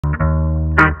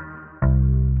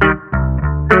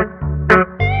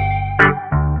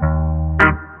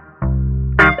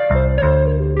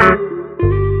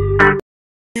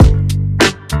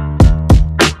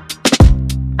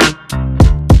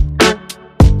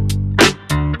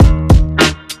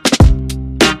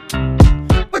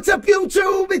up,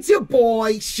 YouTube? It's your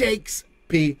boy, Shakes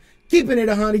P. Keeping it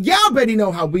 100. Y'all already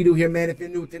know how we do here, man. If you're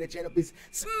new to the channel, please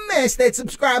smash that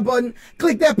subscribe button.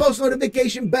 Click that post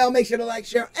notification bell. Make sure to like,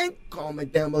 share, and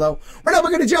comment down below. Right now,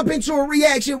 we're going to jump into a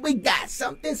reaction. We got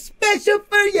something special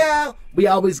for y'all. We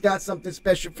always got something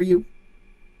special for you.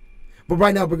 But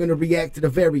right now, we're going to react to the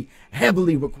very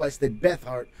heavily requested Beth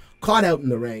Hart, Caught Out in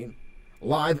the Rain,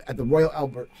 live at the Royal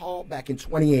Albert Hall back in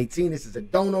 2018. This is a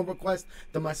donor request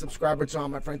to my subscriber,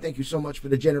 Tom, my friend. Thank you so much for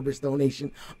the generous donation,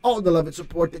 all the love and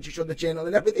support that you show the channel,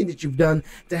 and everything that you've done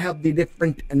to help the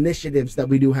different initiatives that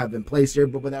we do have in place here.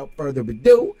 But without further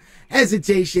ado,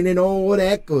 hesitation, and all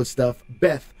that good stuff,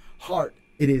 Beth Hart,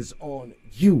 it is on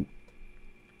you.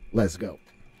 Let's go.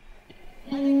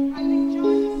 I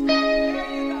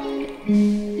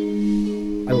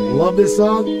love this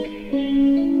song.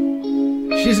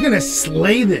 She's gonna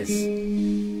slay this.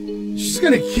 She's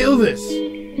gonna kill this.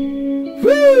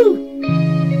 Woo!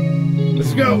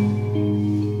 Let's go.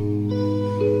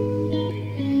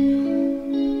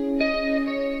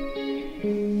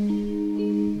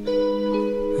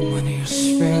 I'm under your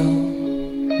spell.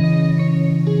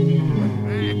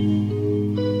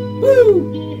 Woo!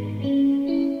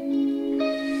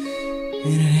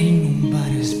 And it ain't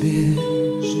nobody's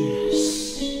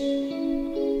business.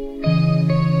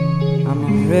 I'm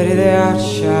already there,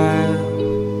 child.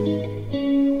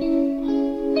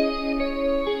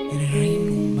 And it ain't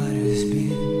nobody's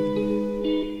business.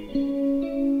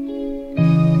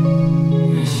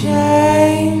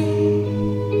 Shame.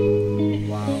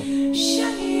 Wow.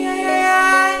 Shame.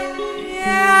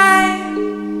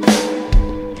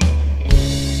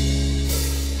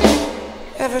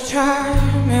 Every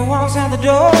time he walks out the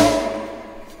door,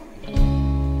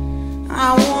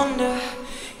 I wonder,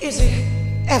 is he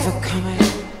ever coming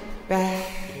back?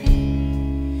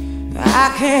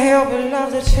 I can't help but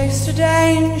love the taste of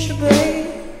danger, babe,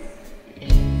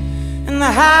 and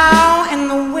the howl and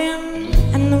the wind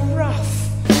and the rough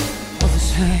of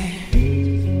his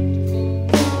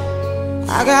hand.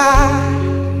 I got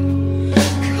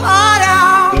caught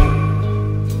out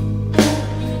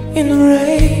in the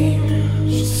rain.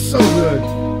 She's so good.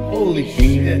 Holy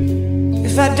shit.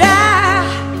 If I die,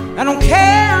 I don't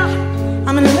care.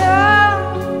 I'm in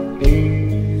love.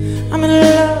 I'm in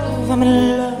love. I'm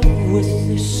in love with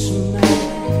this man.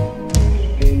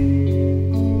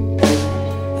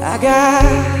 I got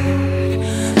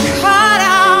caught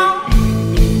out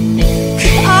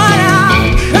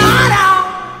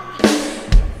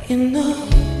in the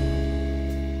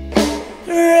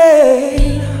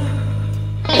rain.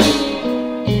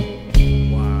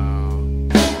 Wow.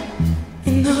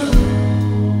 In the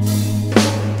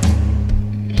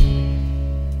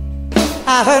I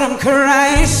heard him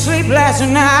crying sleep last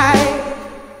night.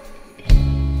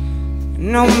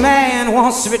 No man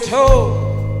wants to be told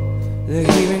that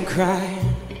he's been crying.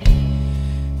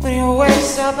 When he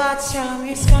wakes up, I tell him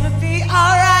he's gonna be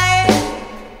alright.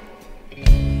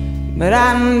 But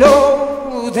I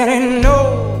know that he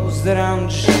knows that I'm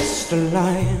just a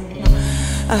lion.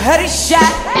 I heard he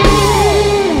shot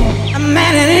a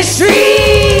man in the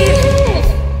street,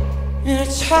 and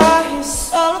it tore his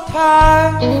soul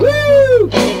apart.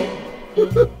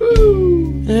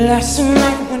 Last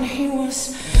night when he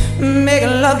was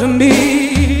making love to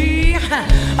me,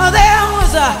 oh, there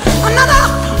was another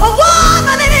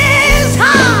woman in his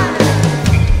heart.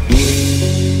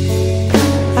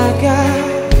 I got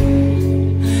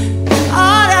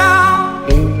caught out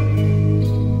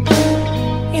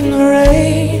in the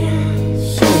rain.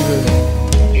 So good.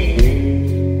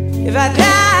 If I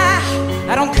die,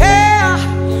 I don't care.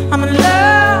 I'm in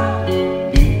love.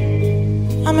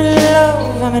 I'm in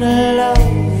love. I'm in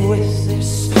love with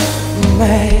this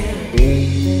man.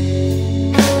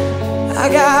 I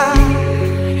got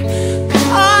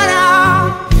caught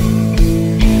out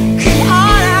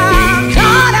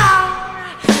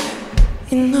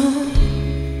in the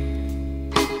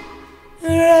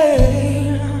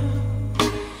rain.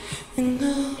 In the rain.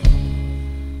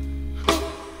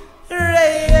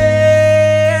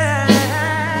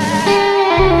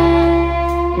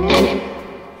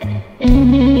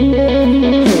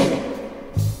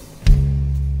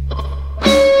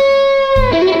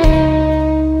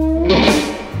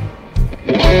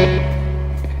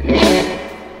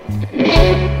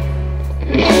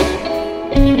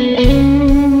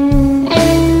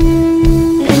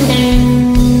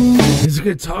 His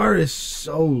guitar is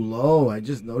so low. I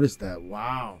just noticed that.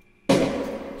 Wow.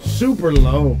 Super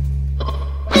low.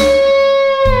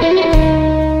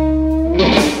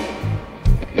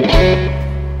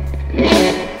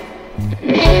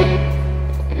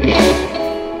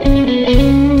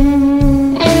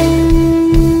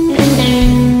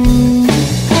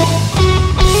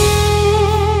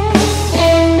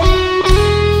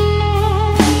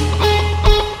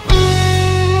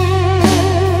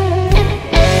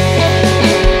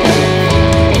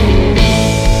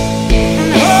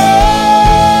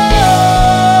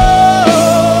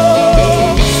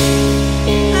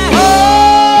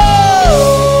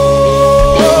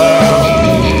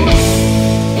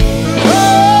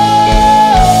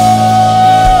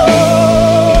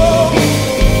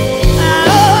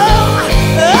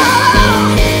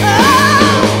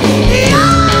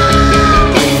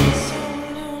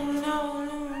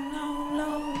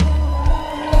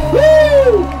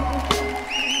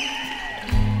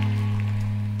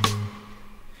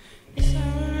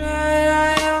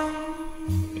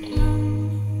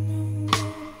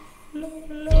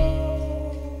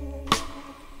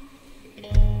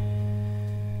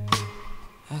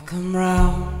 come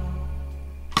round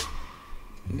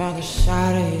by the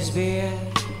side of his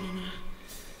bed.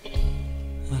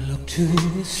 I look to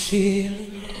the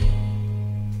ceiling.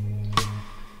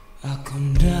 I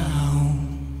come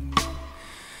down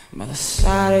by the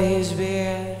side of his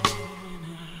bed.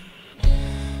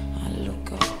 I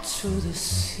look up to the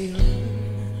ceiling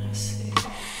and I say,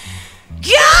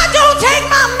 God, don't take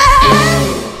my man.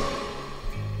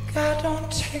 God,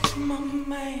 don't take my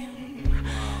man.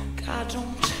 God,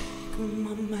 don't take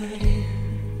my man.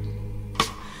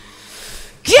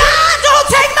 God, don't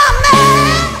take my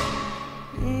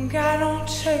man. God, don't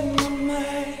take my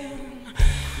man.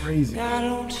 Crazy. God,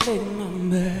 don't take my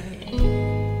man.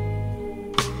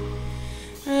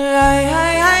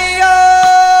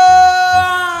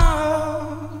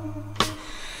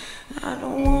 I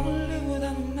don't want to live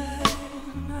without a man.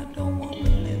 I don't want to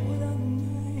live without a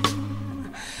man.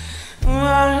 I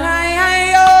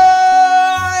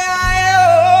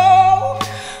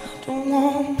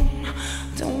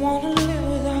don't want to live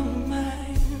without a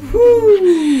man.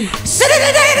 Woo.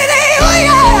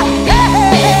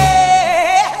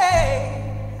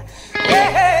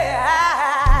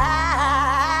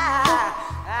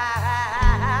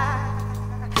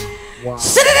 Wow.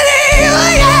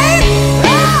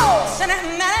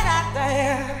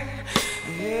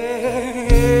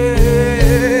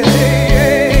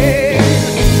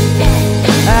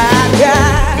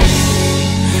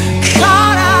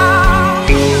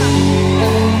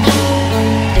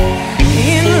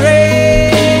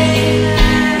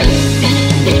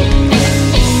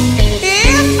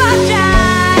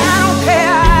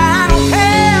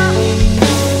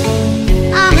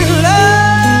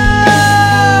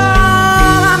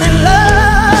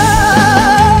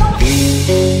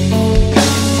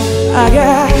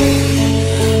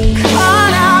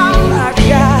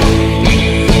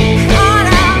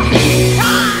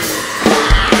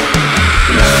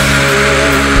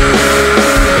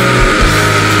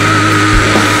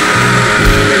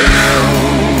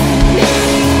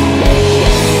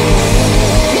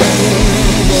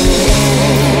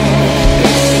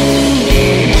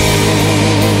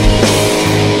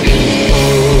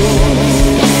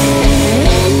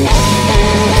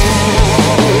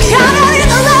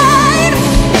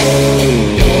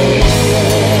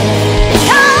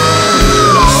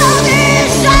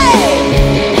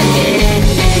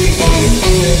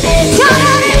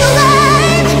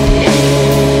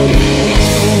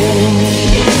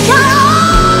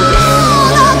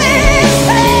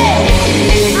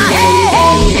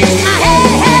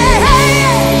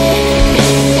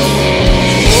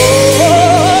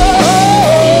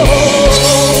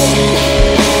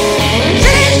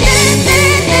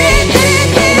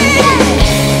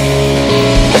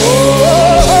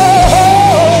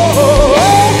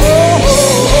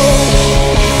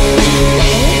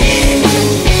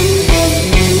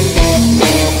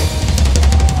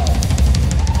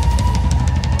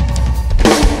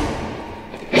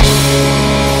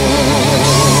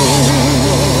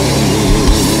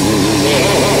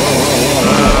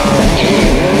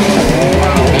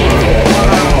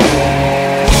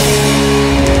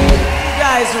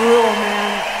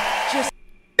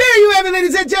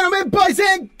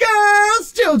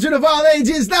 Children of all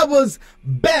ages, that was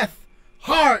Beth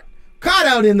Hart, Caught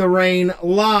Out in the Rain,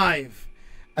 live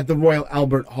at the Royal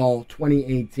Albert Hall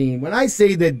 2018. When I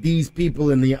say that these people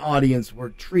in the audience were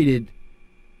treated,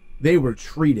 they were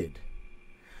treated.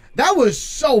 That was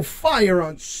so fire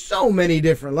on so many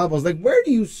different levels. Like, where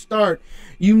do you start?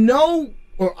 You know,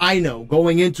 or I know,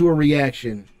 going into a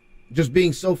reaction, just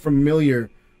being so familiar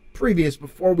previous,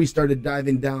 before we started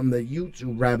diving down the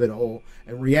YouTube rabbit hole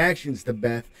and reactions to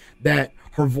Beth, that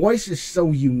her voice is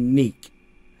so unique,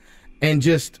 and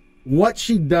just what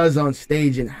she does on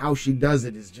stage and how she does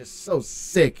it is just so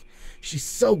sick. She's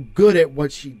so good at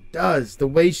what she does. The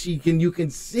way you can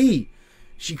see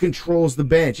she controls the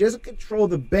band. She doesn't control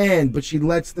the band, but she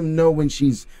lets them know when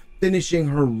she's finishing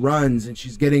her runs and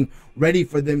she's getting ready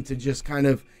for them to just kind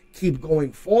of keep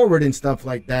going forward and stuff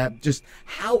like that. Just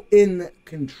how in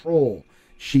control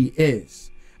she is.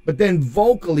 But then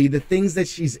vocally, the things that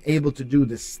she's able to do,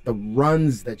 the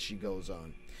runs that she goes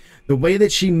on, the way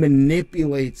that she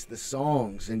manipulates the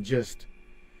songs and just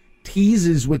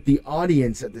teases with the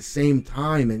audience at the same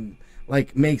time, and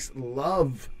like makes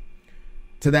love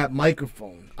to that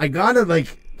microphone. I gotta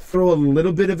like throw a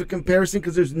little bit of a comparison,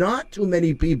 because there's not too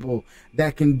many people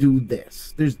that can do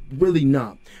this. There's really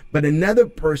not. But another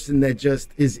person that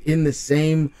just is in the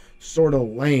same sort of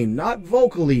lane, not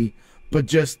vocally, but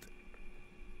just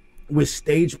with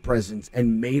stage presence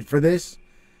and made for this,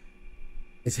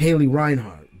 is Haley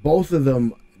Reinhart. Both of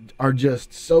them are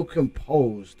just so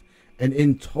composed and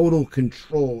in total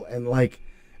control and like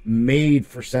made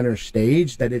for center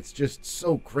stage that it's just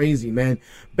so crazy, man.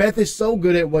 Beth is so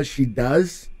good at what she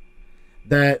does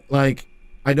that like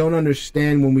I don't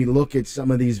understand when we look at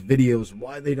some of these videos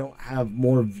why they don't have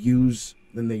more views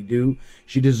than they do.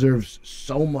 She deserves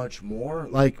so much more.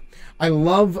 Like, I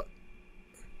love,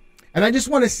 and I just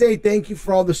want to say thank you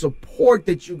for all the support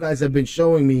that you guys have been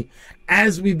showing me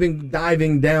as we've been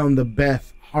diving down the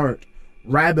Beth Hart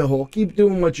rabbit hole. Keep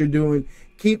doing what you're doing.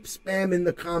 Keep spamming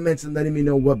the comments and letting me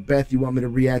know what Beth you want me to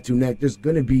react to next. There's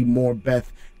going to be more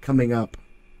Beth coming up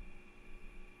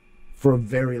for a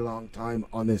very long time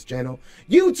on this channel.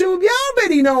 YouTube, you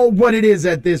already know what it is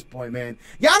at this point, man.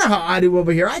 Y'all know how I do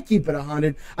over here. I keep it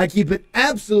 100. I keep it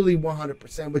absolutely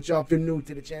 100% with y'all. If you're new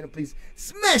to the channel, please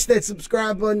smash that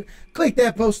subscribe button. Click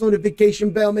that post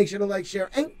notification bell. Make sure to like, share,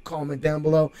 and comment down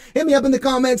below. Hit me up in the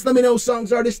comments. Let me know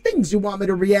songs, artists, things you want me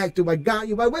to react to. I got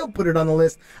you. I will put it on the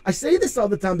list. I say this all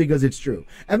the time because it's true.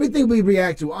 Everything we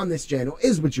react to on this channel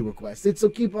is what you requested. So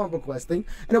keep on requesting,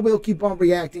 and I will keep on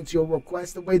reacting to your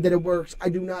requests the way that it works. I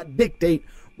do not dictate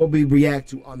what we react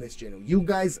to on this channel. You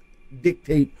guys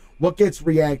dictate what gets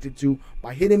reacted to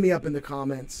by hitting me up in the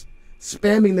comments,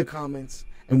 spamming the comments,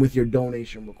 and with your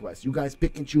donation requests. You guys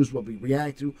pick and choose what we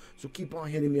react to, so keep on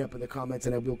hitting me up in the comments,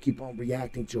 and I will keep on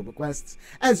reacting to your requests.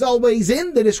 As always,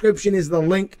 in the description is the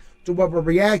link to what we're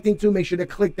reacting to. Make sure to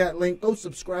click that link. Go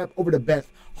subscribe over to Beth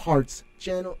Hart's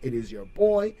channel. It is your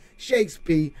boy, Shakes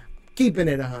P, keeping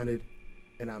it 100,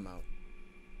 and I'm out.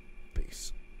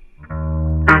 Peace.